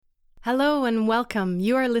Hello and welcome.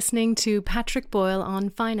 You are listening to Patrick Boyle on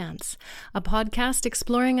Finance, a podcast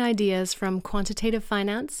exploring ideas from quantitative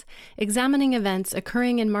finance, examining events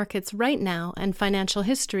occurring in markets right now and financial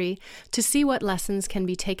history to see what lessons can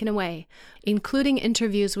be taken away, including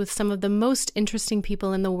interviews with some of the most interesting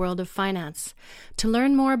people in the world of finance. To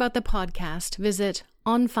learn more about the podcast, visit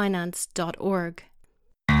onfinance.org.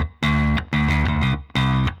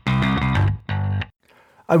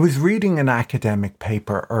 I was reading an academic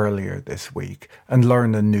paper earlier this week and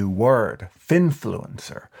learned a new word,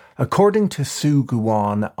 finfluencer. According to Sue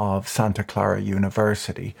Guan of Santa Clara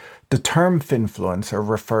University, the term finfluencer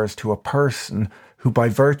refers to a person who, by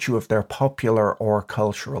virtue of their popular or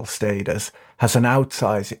cultural status, has an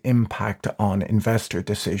outsized impact on investor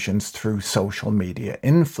decisions through social media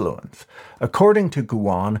influence. According to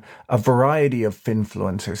Guan, a variety of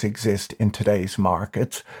finfluencers exist in today's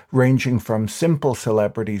markets, ranging from simple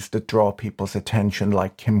celebrities that draw people's attention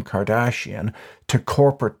like Kim Kardashian, to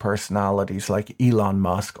corporate personalities like Elon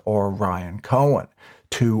Musk or Ryan Cohen,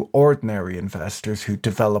 to ordinary investors who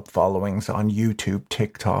develop followings on YouTube,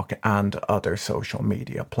 TikTok, and other social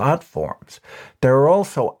media platforms. There are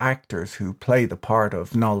also actors who play the part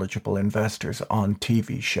of knowledgeable investors on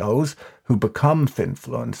TV shows who become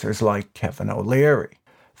finfluencers like Kevin O'Leary.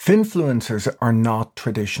 Finfluencers are not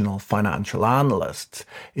traditional financial analysts.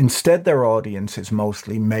 Instead, their audience is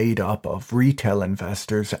mostly made up of retail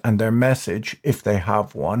investors, and their message, if they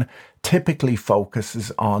have one, typically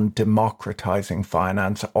focuses on democratizing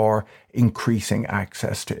finance or increasing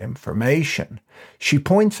access to information. She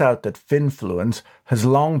points out that finfluence has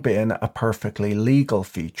long been a perfectly legal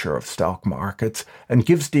feature of stock markets and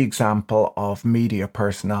gives the example of media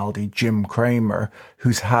personality Jim Cramer,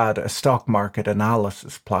 who's had a stock market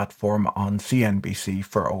analysis platform on CNBC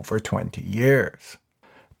for over 20 years.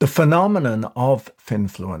 The phenomenon of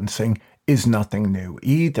finfluencing is nothing new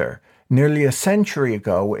either. Nearly a century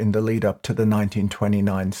ago, in the lead-up to the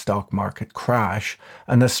 1929 stock market crash,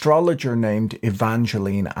 an astrologer named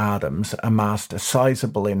Evangeline Adams amassed a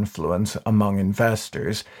sizable influence among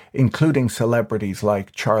investors, including celebrities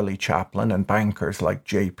like Charlie Chaplin and bankers like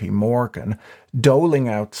J.P. Morgan, doling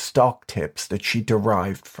out stock tips that she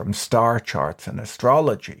derived from star charts and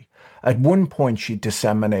astrology. At one point, she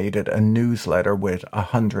disseminated a newsletter with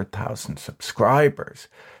 100,000 subscribers.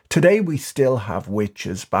 Today, we still have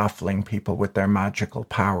witches baffling people with their magical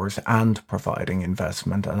powers and providing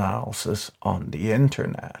investment analysis on the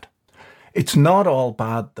internet. It's not all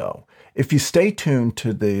bad, though. If you stay tuned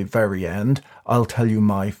to the very end, I'll tell you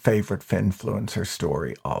my favorite finfluencer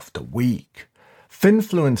story of the week.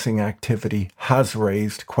 Finfluencing activity has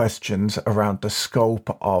raised questions around the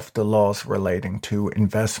scope of the laws relating to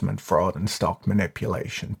investment fraud and stock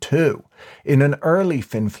manipulation too. In an early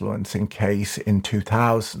finfluencing case in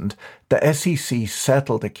 2000, the SEC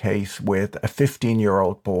settled a case with a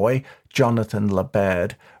 15-year-old boy, Jonathan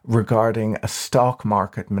Labed, regarding a stock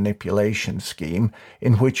market manipulation scheme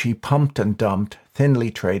in which he pumped and dumped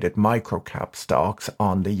thinly traded microcap stocks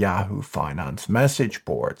on the Yahoo Finance message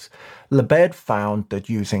boards. Labed found that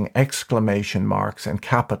using exclamation marks and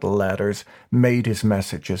capital letters made his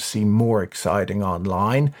messages seem more exciting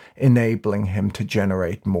online, enabling him to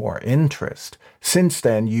generate more interest. Since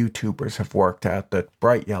then, YouTubers have worked out that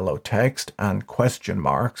bright yellow text and question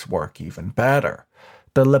marks work even better.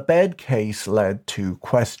 The Labed case led to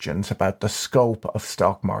questions about the scope of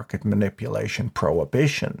stock market manipulation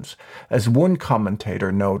prohibitions. As one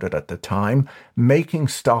commentator noted at the time, making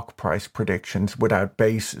stock price predictions without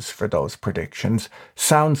basis for those predictions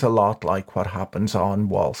sounds a lot like what happens on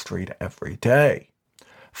Wall Street every day.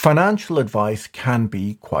 Financial advice can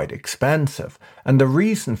be quite expensive, and the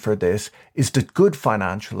reason for this is that good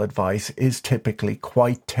financial advice is typically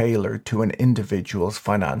quite tailored to an individual's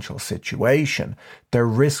financial situation, their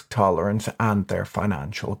risk tolerance, and their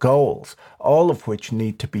financial goals, all of which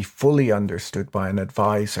need to be fully understood by an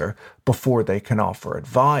advisor before they can offer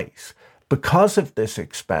advice. Because of this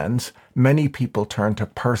expense, many people turn to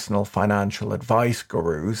personal financial advice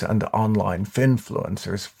gurus and online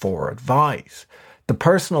finfluencers for advice. The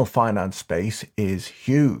personal finance space is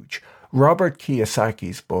huge. Robert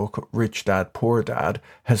Kiyosaki's book, Rich Dad, Poor Dad,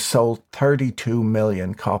 has sold 32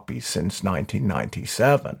 million copies since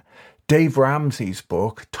 1997. Dave Ramsey's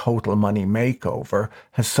book, Total Money Makeover,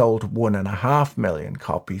 has sold 1.5 million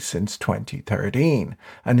copies since 2013,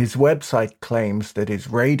 and his website claims that his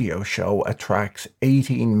radio show attracts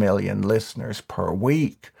 18 million listeners per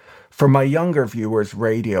week. For my younger viewers,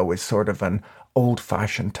 radio is sort of an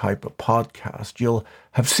old-fashioned type of podcast. You'll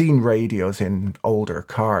have seen radios in older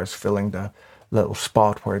cars filling the little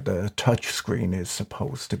spot where the touch screen is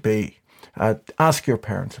supposed to be. Ask your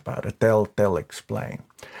parents about it. They'll explain.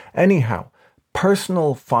 Anyhow,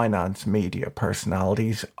 personal finance media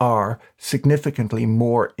personalities are significantly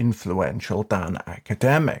more influential than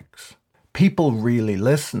academics. People really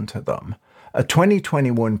listen to them. A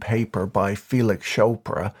 2021 paper by Felix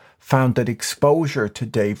Chopra found that exposure to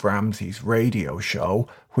Dave Ramsey's radio show,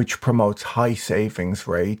 which promotes high savings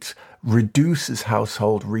rates, reduces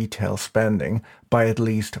household retail spending by at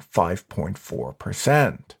least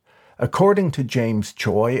 5.4%. According to James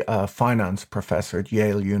Choi, a finance professor at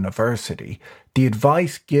Yale University, the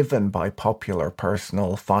advice given by popular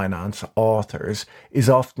personal finance authors is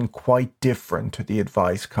often quite different to the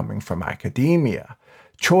advice coming from academia.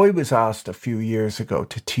 Choi was asked a few years ago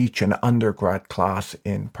to teach an undergrad class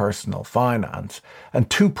in personal finance,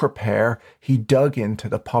 and to prepare, he dug into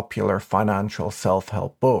the popular financial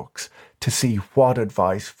self-help books to see what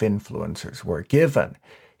advice finfluencers were given.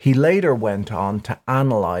 He later went on to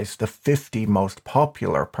analyze the 50 most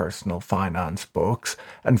popular personal finance books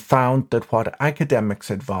and found that what academics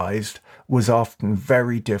advised was often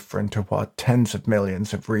very different to what tens of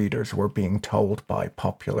millions of readers were being told by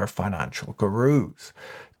popular financial gurus.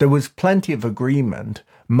 There was plenty of agreement.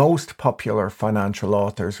 Most popular financial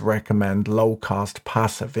authors recommend low-cost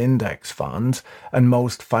passive index funds, and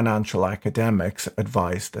most financial academics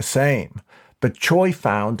advise the same. But Choi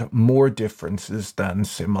found more differences than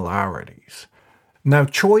similarities. Now,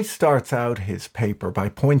 Choi starts out his paper by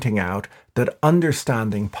pointing out that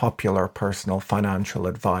understanding popular personal financial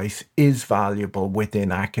advice is valuable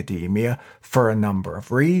within academia for a number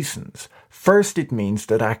of reasons. First, it means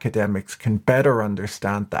that academics can better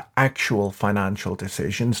understand the actual financial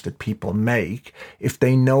decisions that people make if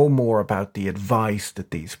they know more about the advice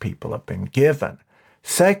that these people have been given.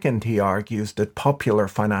 Second, he argues that popular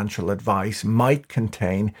financial advice might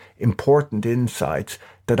contain important insights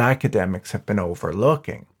that academics have been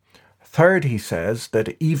overlooking. Third, he says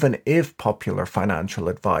that even if popular financial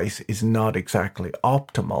advice is not exactly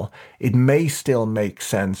optimal, it may still make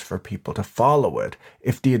sense for people to follow it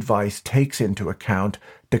if the advice takes into account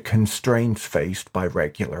the constraints faced by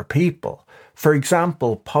regular people. For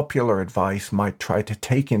example, popular advice might try to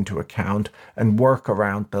take into account and work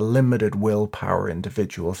around the limited willpower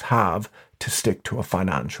individuals have to stick to a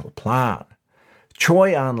financial plan. Choi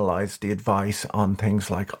analysed the advice on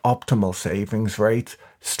things like optimal savings rates,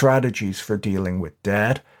 strategies for dealing with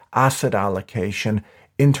debt, asset allocation,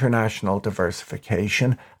 international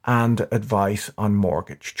diversification, and advice on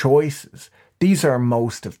mortgage choices. These are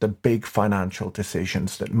most of the big financial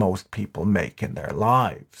decisions that most people make in their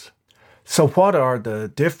lives. So what are the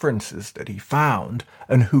differences that he found,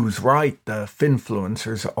 and who's right, the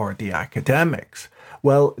finfluencers or the academics?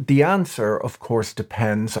 Well, the answer, of course,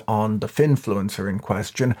 depends on the finfluencer in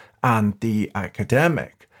question and the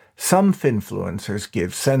academic. Some finfluencers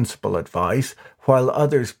give sensible advice, while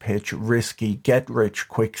others pitch risky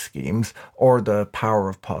get-rich-quick schemes or the power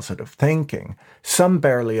of positive thinking. Some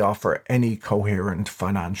barely offer any coherent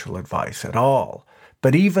financial advice at all.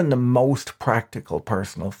 But even the most practical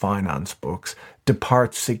personal finance books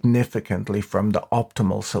depart significantly from the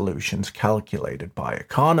optimal solutions calculated by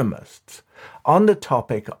economists. On the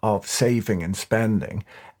topic of saving and spending,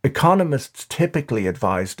 economists typically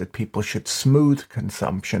advise that people should smooth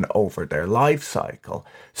consumption over their life cycle,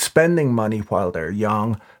 spending money while they're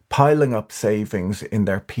young, piling up savings in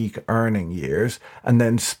their peak earning years, and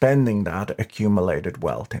then spending that accumulated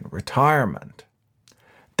wealth in retirement.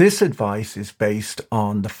 This advice is based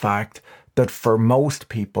on the fact that for most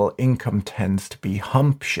people, income tends to be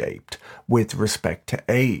hump-shaped with respect to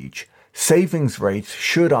age. Savings rates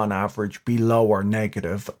should on average be low or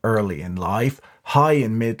negative early in life, high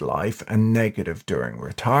in midlife, and negative during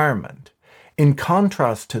retirement. In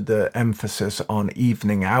contrast to the emphasis on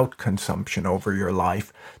evening out consumption over your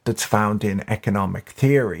life that's found in economic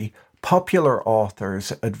theory, popular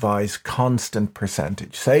authors advise constant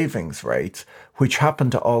percentage savings rates, which happen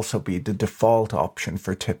to also be the default option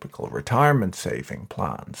for typical retirement saving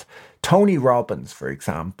plans. Tony Robbins, for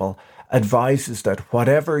example, advises that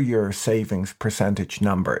whatever your savings percentage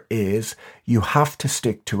number is, you have to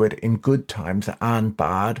stick to it in good times and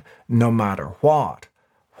bad, no matter what.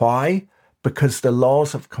 Why? Because the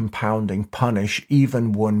laws of compounding punish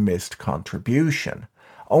even one missed contribution.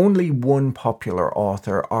 Only one popular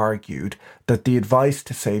author argued that the advice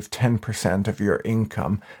to save 10% of your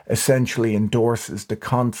income essentially endorses the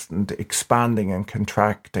constant expanding and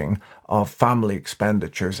contracting of family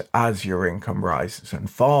expenditures as your income rises and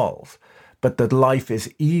falls, but that life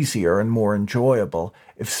is easier and more enjoyable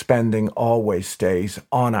if spending always stays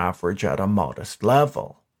on average at a modest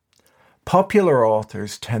level. Popular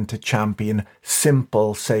authors tend to champion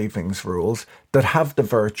simple savings rules that have the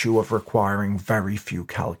virtue of requiring very few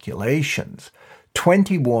calculations.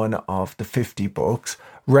 21 of the 50 books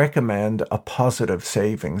recommend a positive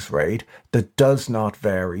savings rate that does not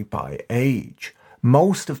vary by age.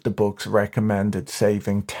 Most of the books recommended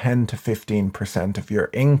saving 10 to 15% of your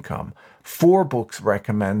income. 4 books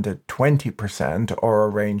recommended 20% or a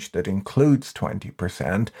range that includes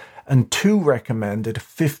 20%, and 2 recommended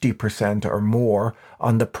 50% or more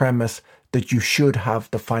on the premise that you should have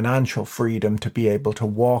the financial freedom to be able to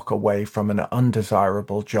walk away from an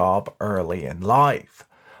undesirable job early in life.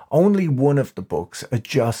 Only one of the books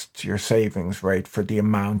adjusts your savings rate for the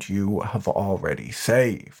amount you have already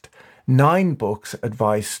saved. 9 books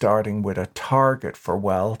advise starting with a target for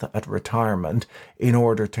wealth at retirement in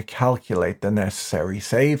order to calculate the necessary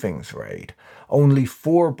savings rate. Only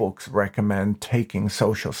 4 books recommend taking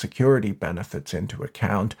Social Security benefits into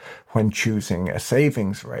account when choosing a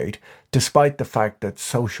savings rate, despite the fact that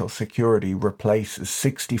Social Security replaces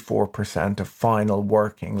 64% of final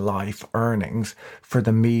working life earnings for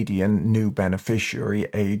the median new beneficiary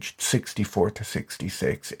aged 64 to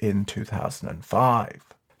 66 in 2005.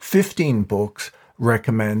 15 books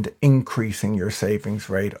recommend increasing your savings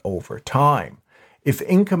rate over time. If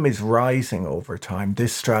income is rising over time,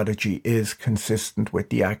 this strategy is consistent with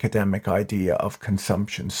the academic idea of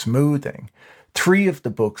consumption smoothing. 3 of the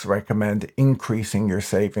books recommend increasing your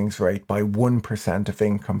savings rate by 1% of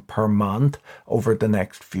income per month over the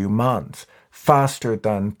next few months, faster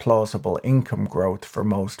than plausible income growth for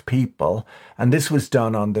most people, and this was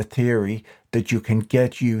done on the theory that you can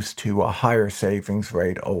get used to a higher savings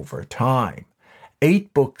rate over time.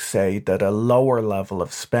 8 books say that a lower level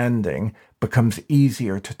of spending becomes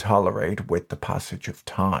easier to tolerate with the passage of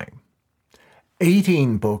time.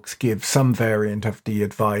 18 books give some variant of the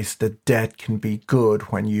advice that debt can be good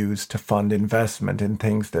when used to fund investment in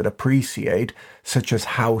things that appreciate, such as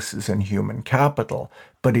houses and human capital,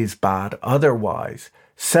 but is bad otherwise.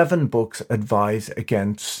 7 books advise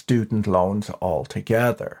against student loans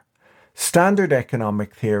altogether. Standard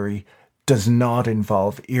economic theory does not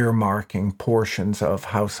involve earmarking portions of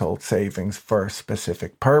household savings for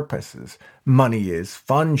specific purposes. Money is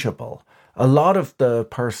fungible. A lot of the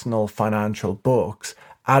personal financial books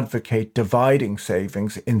advocate dividing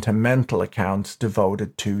savings into mental accounts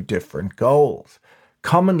devoted to different goals.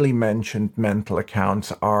 Commonly mentioned mental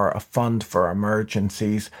accounts are a fund for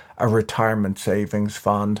emergencies, a retirement savings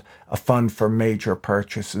fund, a fund for major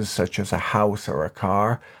purchases such as a house or a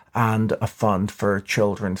car, and a fund for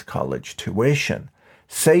children's college tuition.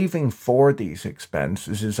 Saving for these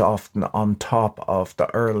expenses is often on top of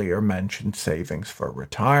the earlier mentioned savings for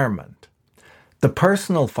retirement. The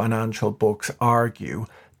personal financial books argue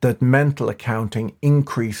that mental accounting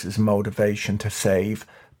increases motivation to save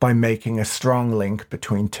by making a strong link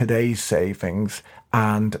between today's savings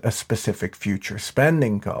and a specific future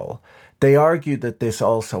spending goal. They argue that this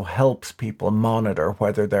also helps people monitor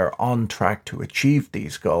whether they're on track to achieve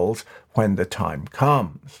these goals when the time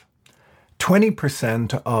comes.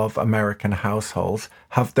 20% of American households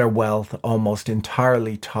have their wealth almost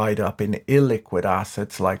entirely tied up in illiquid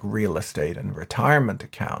assets like real estate and retirement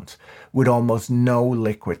accounts, with almost no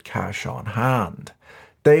liquid cash on hand.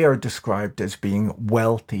 They are described as being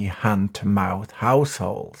wealthy hand-to-mouth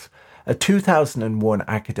households. A 2001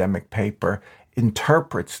 academic paper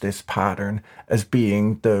interprets this pattern as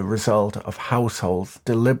being the result of households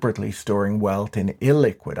deliberately storing wealth in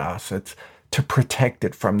illiquid assets to protect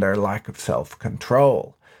it from their lack of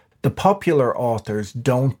self-control. The popular authors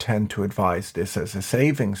don't tend to advise this as a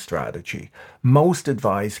saving strategy. Most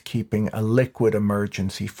advise keeping a liquid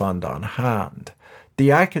emergency fund on hand.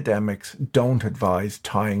 The academics don't advise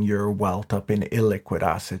tying your wealth up in illiquid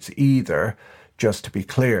assets either, just to be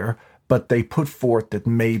clear, but they put forth that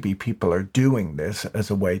maybe people are doing this as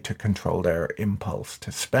a way to control their impulse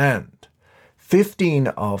to spend. 15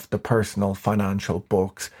 of the personal financial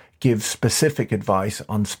books give specific advice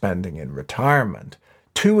on spending in retirement.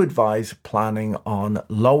 2 advise planning on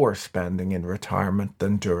lower spending in retirement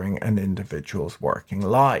than during an individual's working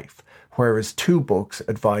life, whereas 2 books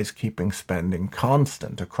advise keeping spending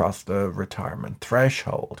constant across the retirement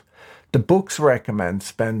threshold. The books recommend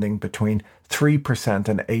spending between 3%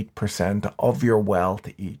 and 8% of your wealth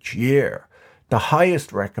each year. The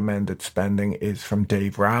highest recommended spending is from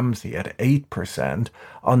Dave Ramsey at 8%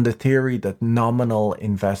 on the theory that nominal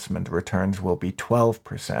investment returns will be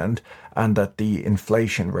 12% and that the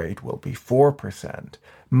inflation rate will be 4%.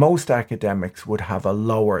 Most academics would have a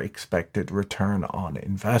lower expected return on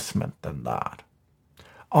investment than that.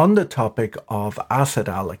 On the topic of asset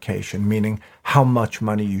allocation, meaning how much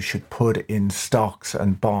money you should put in stocks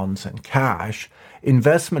and bonds and cash,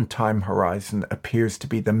 investment time horizon appears to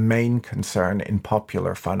be the main concern in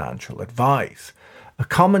popular financial advice. A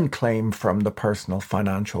common claim from the personal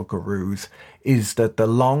financial gurus is that the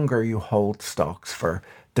longer you hold stocks for,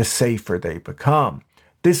 the safer they become.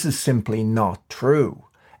 This is simply not true.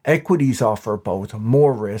 Equities offer both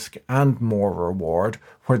more risk and more reward,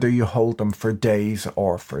 whether you hold them for days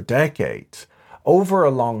or for decades. Over a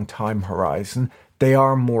long time horizon, they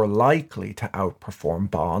are more likely to outperform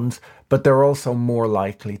bonds, but they're also more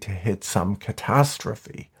likely to hit some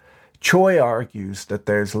catastrophe. Choi argues that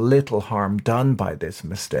there's little harm done by this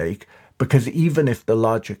mistake because even if the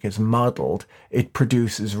logic is muddled, it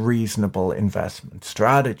produces reasonable investment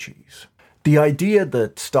strategies. The idea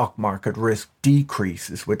that stock market risk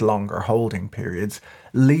decreases with longer holding periods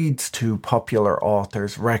leads to popular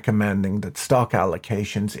authors recommending that stock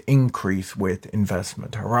allocations increase with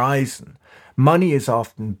investment horizon. Money is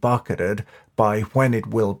often bucketed by when it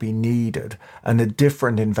will be needed, and a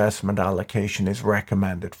different investment allocation is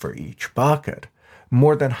recommended for each bucket.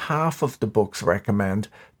 More than half of the books recommend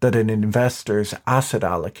that an investor's asset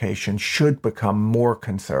allocation should become more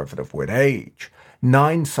conservative with age.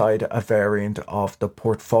 9 cite a variant of the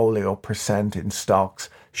portfolio percent in stocks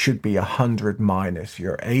should be 100 minus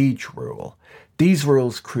your age rule. These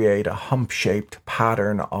rules create a hump-shaped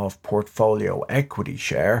pattern of portfolio equity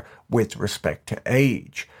share with respect to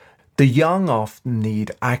age. The young often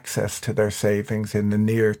need access to their savings in the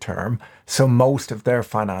near term, so most of their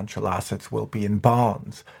financial assets will be in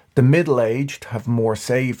bonds. The middle-aged have more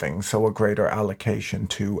savings, so a greater allocation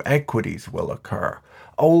to equities will occur.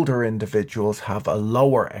 Older individuals have a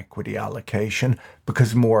lower equity allocation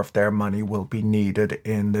because more of their money will be needed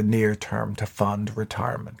in the near term to fund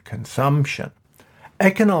retirement consumption.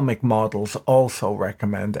 Economic models also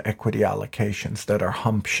recommend equity allocations that are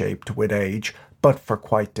hump-shaped with age, but for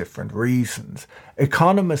quite different reasons.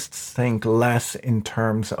 Economists think less in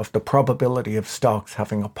terms of the probability of stocks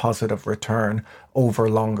having a positive return over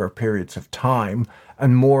longer periods of time,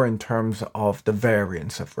 and more in terms of the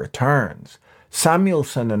variance of returns.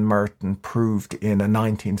 Samuelson and Merton proved in a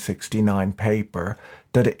 1969 paper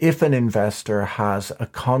that if an investor has a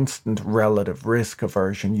constant relative risk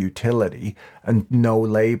aversion utility and no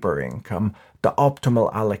labor income, the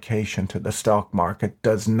optimal allocation to the stock market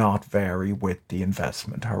does not vary with the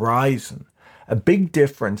investment horizon. A big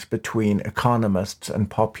difference between economists and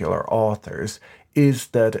popular authors is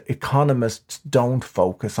that economists don't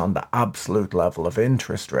focus on the absolute level of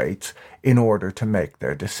interest rates in order to make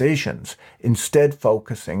their decisions, instead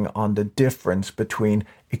focusing on the difference between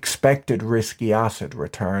expected risky asset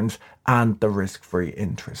returns and the risk-free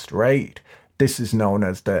interest rate. This is known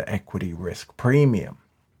as the equity risk premium.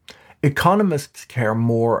 Economists care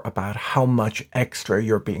more about how much extra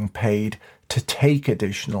you're being paid to take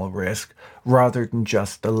additional risk rather than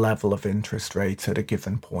just the level of interest rates at a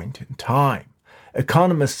given point in time.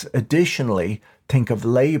 Economists additionally think of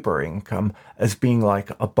labor income as being like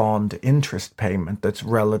a bond interest payment that's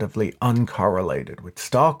relatively uncorrelated with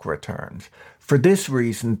stock returns. For this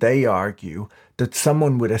reason, they argue that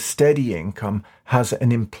someone with a steady income has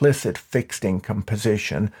an implicit fixed income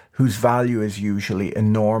position whose value is usually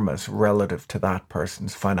enormous relative to that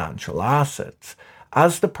person's financial assets.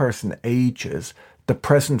 As the person ages, the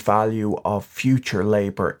present value of future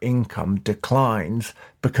labor income declines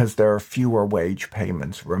because there are fewer wage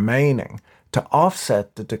payments remaining. To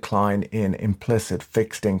offset the decline in implicit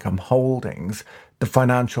fixed income holdings, the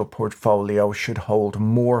financial portfolio should hold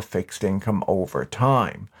more fixed income over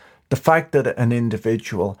time. The fact that an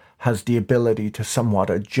individual has the ability to somewhat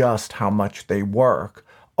adjust how much they work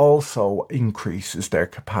also increases their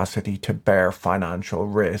capacity to bear financial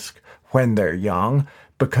risk when they're young,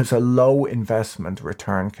 because a low investment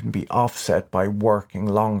return can be offset by working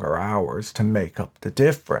longer hours to make up the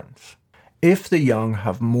difference. If the young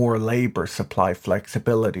have more labor supply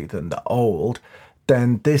flexibility than the old,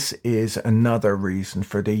 then this is another reason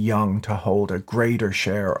for the young to hold a greater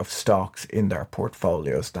share of stocks in their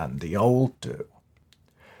portfolios than the old do.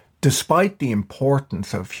 Despite the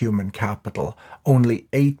importance of human capital, only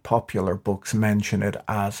 8 popular books mention it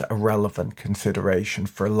as a relevant consideration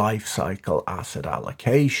for life cycle asset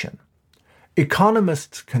allocation.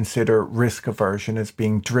 Economists consider risk aversion as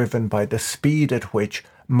being driven by the speed at which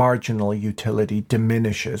marginal utility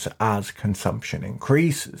diminishes as consumption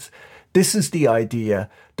increases. This is the idea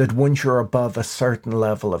that once you're above a certain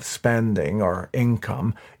level of spending or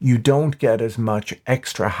income, you don't get as much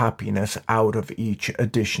extra happiness out of each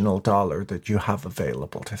additional dollar that you have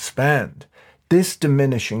available to spend. This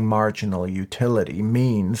diminishing marginal utility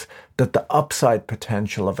means that the upside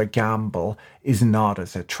potential of a gamble is not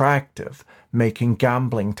as attractive, making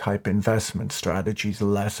gambling-type investment strategies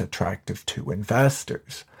less attractive to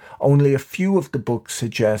investors. Only a few of the books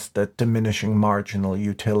suggest that diminishing marginal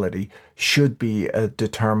utility should be a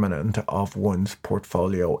determinant of one's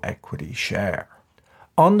portfolio equity share.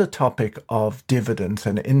 On the topic of dividends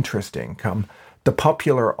and interest income, the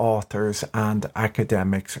popular authors and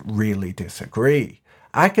academics really disagree.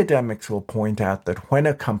 Academics will point out that when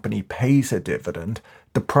a company pays a dividend,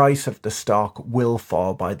 the price of the stock will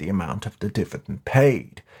fall by the amount of the dividend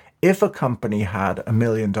paid. If a company had $1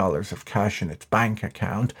 million of cash in its bank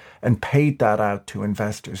account and paid that out to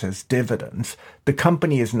investors as dividends, the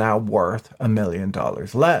company is now worth $1 million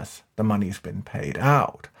less. The money's been paid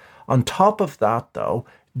out. On top of that, though,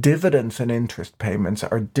 dividends and interest payments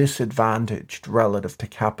are disadvantaged relative to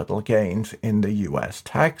capital gains in the US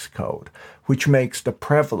tax code, which makes the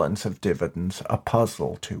prevalence of dividends a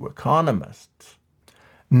puzzle to economists.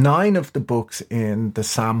 9 of the books in the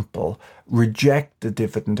sample reject the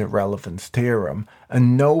dividend irrelevance theorem,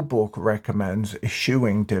 and no book recommends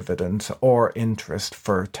eschewing dividends or interest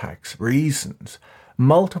for tax reasons.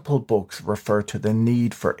 Multiple books refer to the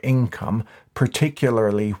need for income,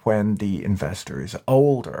 particularly when the investor is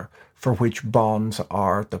older, for which bonds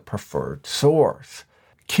are the preferred source.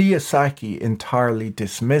 Kiyosaki entirely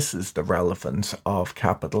dismisses the relevance of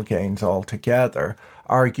capital gains altogether,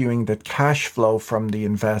 arguing that cash flow from the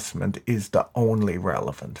investment is the only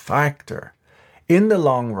relevant factor. In the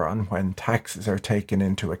long run, when taxes are taken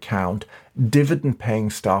into account, dividend-paying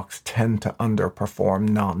stocks tend to underperform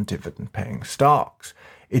non-dividend-paying stocks.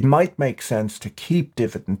 It might make sense to keep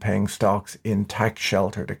dividend-paying stocks in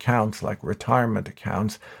tax-sheltered accounts like retirement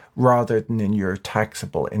accounts rather than in your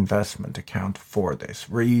taxable investment account for this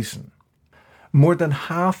reason. More than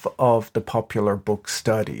half of the popular books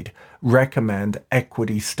studied recommend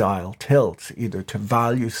equity-style tilts, either to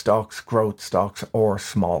value stocks, growth stocks, or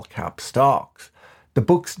small-cap stocks. The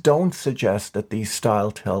books don't suggest that these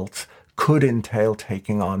style tilts could entail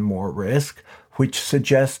taking on more risk, which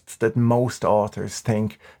suggests that most authors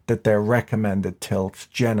think that their recommended tilts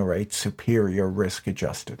generate superior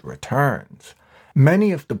risk-adjusted returns.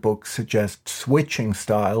 Many of the books suggest switching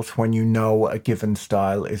styles when you know a given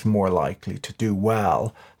style is more likely to do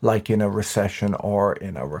well, like in a recession or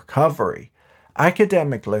in a recovery.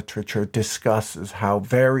 Academic literature discusses how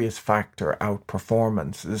various factor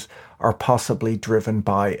outperformances are possibly driven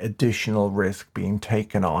by additional risk being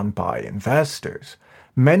taken on by investors.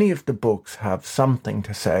 Many of the books have something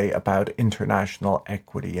to say about international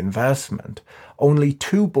equity investment. Only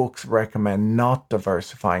 2 books recommend not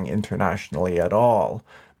diversifying internationally at all.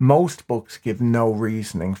 Most books give no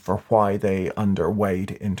reasoning for why they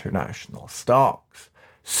underweight international stocks.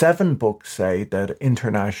 7 books say that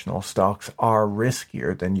international stocks are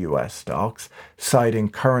riskier than US stocks, citing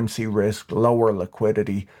currency risk, lower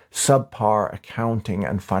liquidity, subpar accounting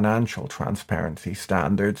and financial transparency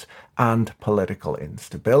standards, and political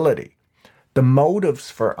instability. The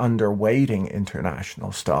motives for underweighting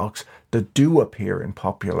international stocks that do appear in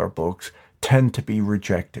popular books tend to be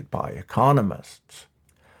rejected by economists.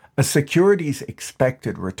 A security's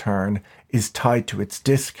expected return is tied to its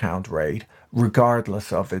discount rate,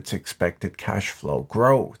 regardless of its expected cash flow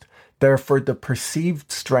growth. Therefore, the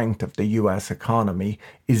perceived strength of the US economy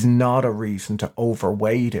is not a reason to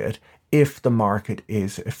overweight it if the market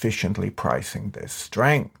is efficiently pricing this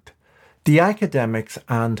strength. The academics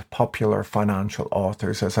and popular financial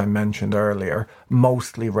authors, as I mentioned earlier,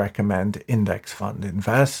 mostly recommend index fund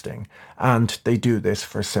investing, and they do this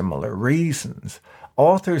for similar reasons.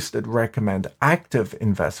 Authors that recommend active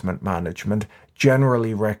investment management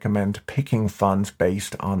generally recommend picking funds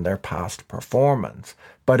based on their past performance,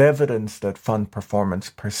 but evidence that fund performance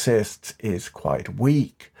persists is quite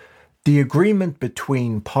weak. The agreement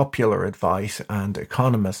between popular advice and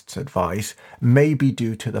economists' advice may be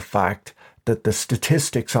due to the fact that the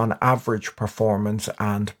statistics on average performance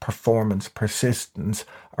and performance persistence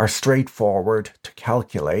are straightforward to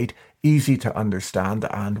calculate, easy to understand,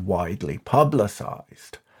 and widely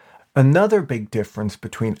publicized. Another big difference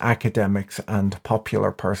between academics and popular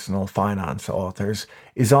personal finance authors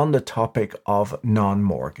is on the topic of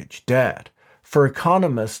non-mortgage debt. For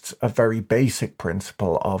economists, a very basic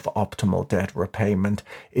principle of optimal debt repayment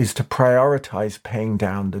is to prioritize paying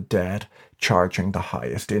down the debt, charging the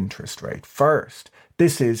highest interest rate first.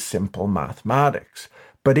 This is simple mathematics,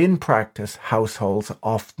 but in practice, households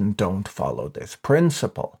often don't follow this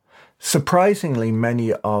principle. Surprisingly,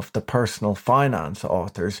 many of the personal finance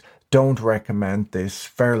authors don't recommend this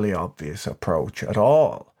fairly obvious approach at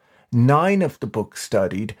all. 9 of the books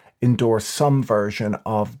studied endorse some version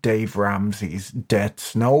of Dave Ramsey's debt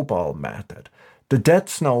snowball method. The debt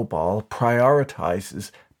snowball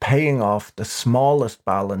prioritizes paying off the smallest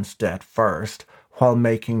balance debt first while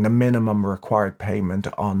making the minimum required payment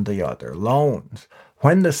on the other loans.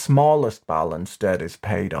 When the smallest balance debt is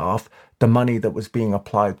paid off, the money that was being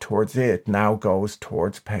applied towards it now goes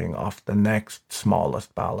towards paying off the next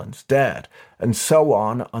smallest balance debt, and so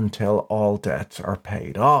on until all debts are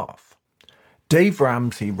paid off. Dave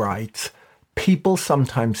Ramsey writes, "People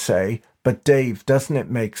sometimes say, but Dave, doesn't it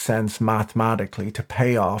make sense mathematically to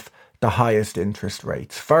pay off the highest interest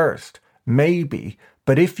rates first? Maybe,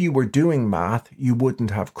 but if you were doing math, you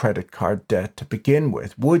wouldn't have credit card debt to begin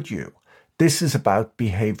with, would you? This is about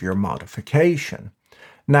behavior modification."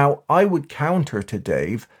 Now, I would counter to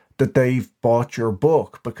Dave that they've bought your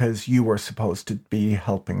book because you were supposed to be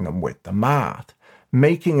helping them with the math.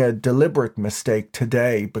 Making a deliberate mistake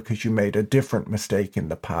today because you made a different mistake in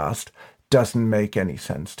the past doesn't make any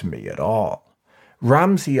sense to me at all.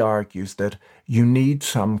 Ramsey argues that you need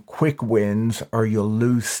some quick wins or you'll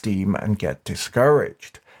lose steam and get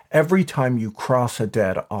discouraged. Every time you cross a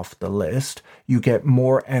debt off the list, you get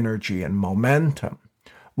more energy and momentum.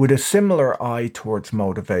 With a similar eye towards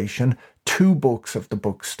motivation, 2 books of the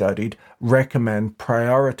book studied recommend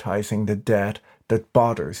prioritizing the debt that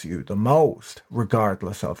bothers you the most,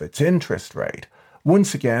 regardless of its interest rate.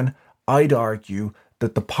 Once again, I'd argue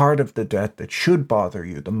that the part of the debt that should bother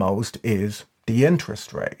you the most is the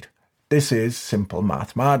interest rate. This is simple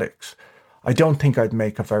mathematics. I don't think I'd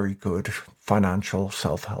make a very good financial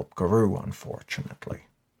self-help guru, unfortunately.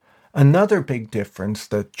 Another big difference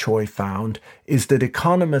that Choi found is that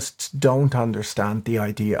economists don't understand the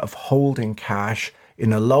idea of holding cash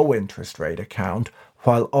in a low interest rate account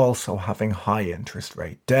while also having high interest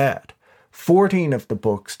rate debt. 14 of the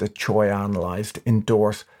books that Choi analysed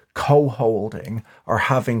endorse co-holding or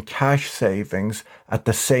having cash savings at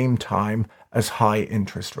the same time as high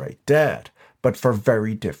interest rate debt, but for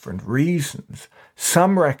very different reasons.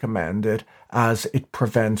 Some recommend it as it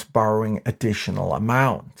prevents borrowing additional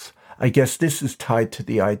amounts. I guess this is tied to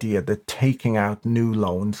the idea that taking out new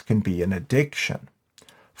loans can be an addiction.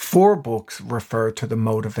 4 books refer to the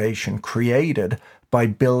motivation created by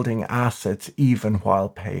building assets even while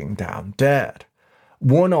paying down debt.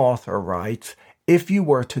 One author writes, "If you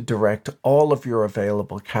were to direct all of your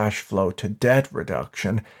available cash flow to debt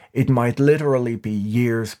reduction, it might literally be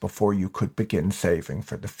years before you could begin saving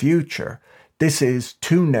for the future. This is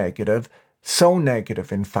too negative, so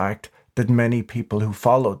negative in fact, that many people who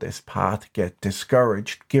follow this path get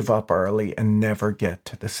discouraged, give up early, and never get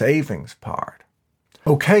to the savings part."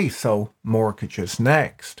 Okay, so mortgages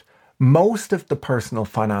next. Most of the personal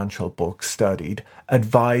financial books studied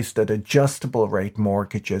advise that adjustable rate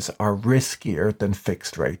mortgages are riskier than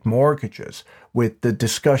fixed rate mortgages, with the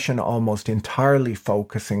discussion almost entirely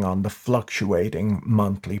focusing on the fluctuating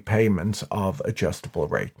monthly payments of adjustable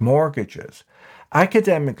rate mortgages.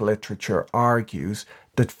 Academic literature argues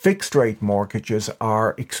that fixed rate mortgages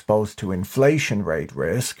are exposed to inflation rate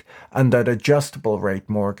risk and that adjustable rate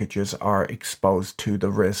mortgages are exposed to the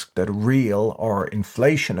risk that real or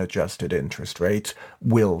inflation adjusted interest rates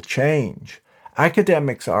will change.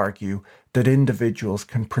 Academics argue that individuals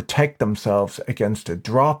can protect themselves against a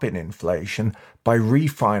drop in inflation by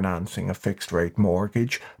refinancing a fixed rate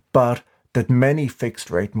mortgage, but that many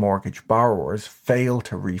fixed-rate mortgage borrowers fail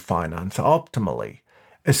to refinance optimally.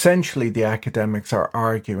 Essentially, the academics are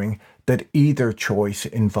arguing that either choice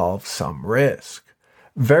involves some risk.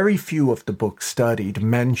 Very few of the books studied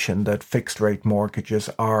mention that fixed-rate mortgages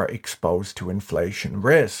are exposed to inflation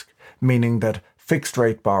risk, meaning that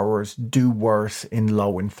fixed-rate borrowers do worse in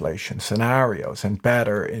low-inflation scenarios and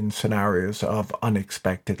better in scenarios of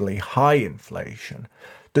unexpectedly high inflation.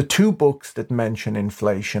 The 2 books that mention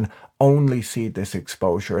inflation only see this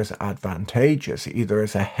exposure as advantageous, either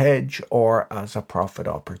as a hedge or as a profit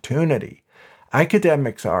opportunity.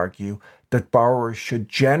 Academics argue that borrowers should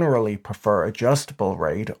generally prefer adjustable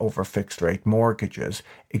rate over fixed rate mortgages,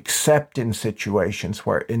 except in situations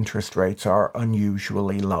where interest rates are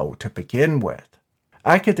unusually low to begin with.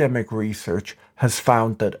 Academic research has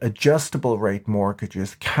found that adjustable rate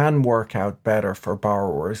mortgages can work out better for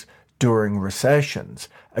borrowers during recessions,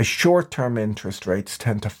 as short-term interest rates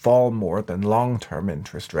tend to fall more than long-term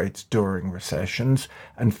interest rates during recessions,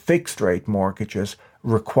 and fixed-rate mortgages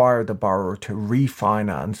require the borrower to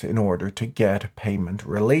refinance in order to get payment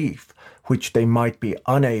relief, which they might be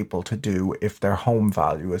unable to do if their home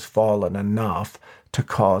value has fallen enough to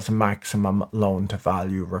cause maximum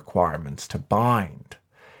loan-to-value requirements to bind.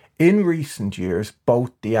 In recent years,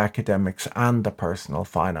 both the academics and the personal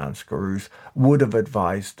finance gurus would have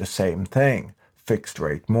advised the same thing.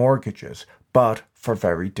 fixed-rate mortgages, but for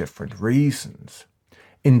very different reasons.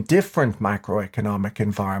 In different macroeconomic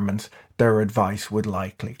environments, their advice would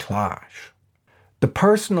likely clash. The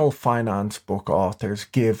personal finance book authors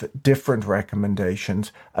give different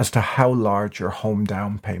recommendations as to how large your home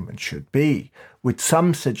down payment should be, with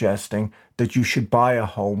some suggesting that you should buy a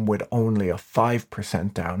home with only a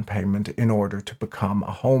 5% down payment in order to become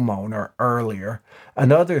a homeowner earlier,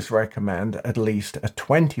 and others recommend at least a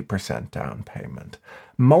 20% down payment.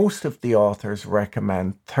 Most of the authors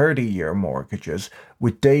recommend 30-year mortgages,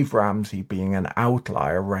 with Dave Ramsey being an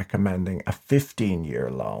outlier recommending a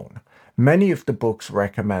 15-year loan. Many of the books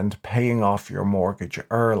recommend paying off your mortgage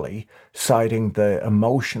early, citing the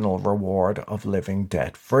emotional reward of living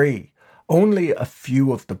debt-free. Only a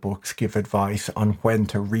few of the books give advice on when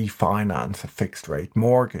to refinance a fixed-rate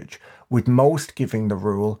mortgage, with most giving the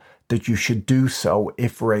rule that you should do so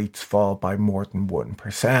if rates fall by more than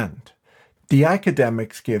 1%. The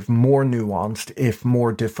academics give more nuanced, if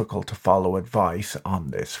more difficult to follow advice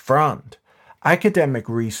on this front. Academic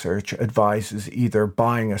research advises either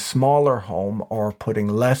buying a smaller home or putting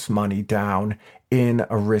less money down in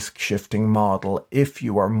a risk-shifting model if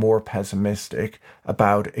you are more pessimistic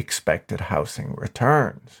about expected housing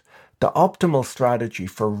returns. The optimal strategy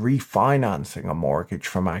for refinancing a mortgage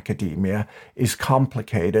from academia is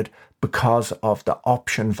complicated because of the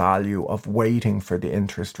option value of waiting for the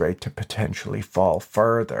interest rate to potentially fall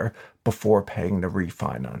further before paying the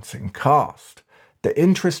refinancing cost. The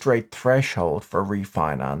interest rate threshold for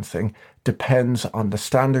refinancing depends on the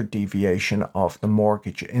standard deviation of the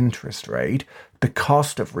mortgage interest rate, the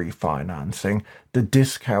cost of refinancing, the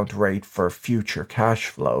discount rate for future cash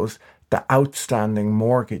flows, the outstanding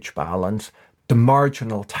mortgage balance, the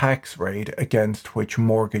marginal tax rate against which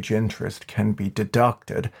mortgage interest can be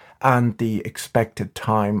deducted, and the expected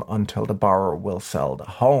time until the borrower will sell the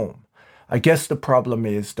home. I guess the problem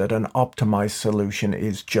is that an optimized solution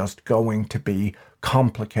is just going to be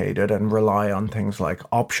complicated and rely on things like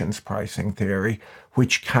options pricing theory,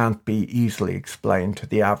 which can't be easily explained to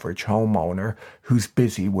the average homeowner who's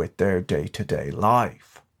busy with their day-to-day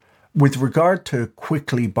life. With regard to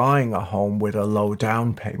quickly buying a home with a low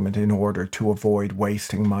down payment in order to avoid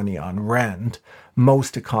wasting money on rent,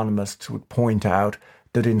 most economists would point out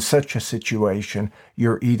that in such a situation,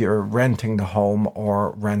 you're either renting the home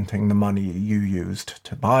or renting the money you used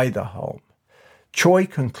to buy the home. Choi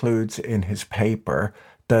concludes in his paper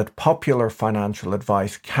that popular financial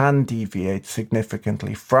advice can deviate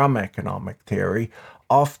significantly from economic theory,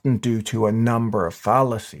 often due to a number of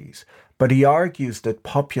fallacies, but he argues that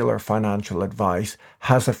popular financial advice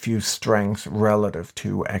has a few strengths relative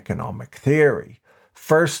to economic theory.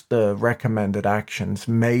 First, the recommended actions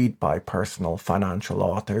made by personal financial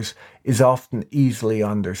authors is often easily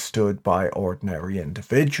understood by ordinary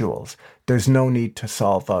individuals. There's no need to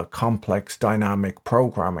solve a complex dynamic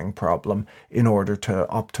programming problem in order to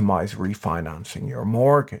optimize refinancing your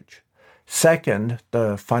mortgage. Second,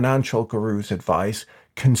 the financial guru's advice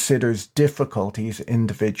considers difficulties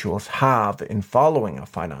individuals have in following a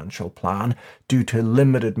financial plan due to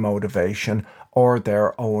limited motivation or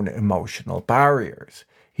their own emotional barriers.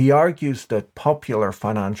 He argues that popular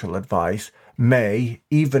financial advice may,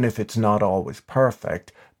 even if it's not always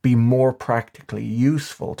perfect, be more practically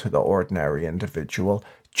useful to the ordinary individual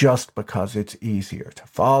just because it's easier to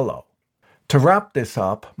follow. To wrap this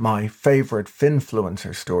up, my favorite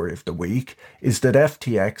Finfluencer story of the week is that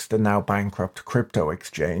FTX, the now bankrupt crypto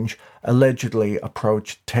exchange, allegedly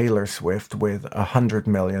approached Taylor Swift with a $100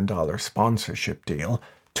 million sponsorship deal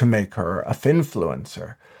to make her a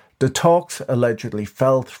Finfluencer. The talks allegedly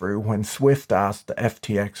fell through when Swift asked the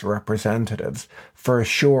FTX representatives for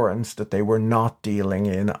assurance that they were not dealing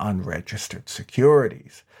in unregistered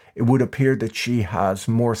securities. It would appear that she has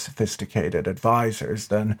more sophisticated advisors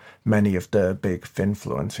than many of the big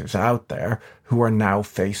Finfluencers out there who are now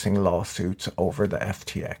facing lawsuits over the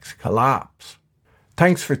FTX collapse.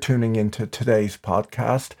 Thanks for tuning into today's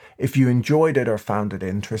podcast. If you enjoyed it or found it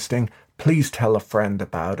interesting, please tell a friend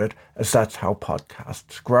about it, as that's how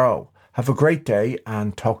podcasts grow. Have a great day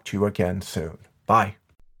and talk to you again soon. Bye.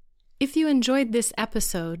 If you enjoyed this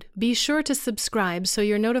episode, be sure to subscribe so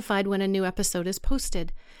you're notified when a new episode is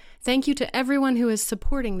posted. Thank you to everyone who is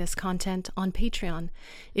supporting this content on Patreon.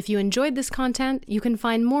 If you enjoyed this content, you can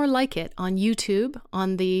find more like it on YouTube,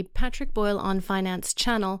 on the Patrick Boyle on Finance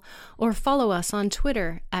channel, or follow us on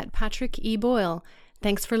Twitter at Patrick E. Boyle.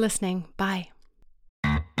 Thanks for listening. Bye.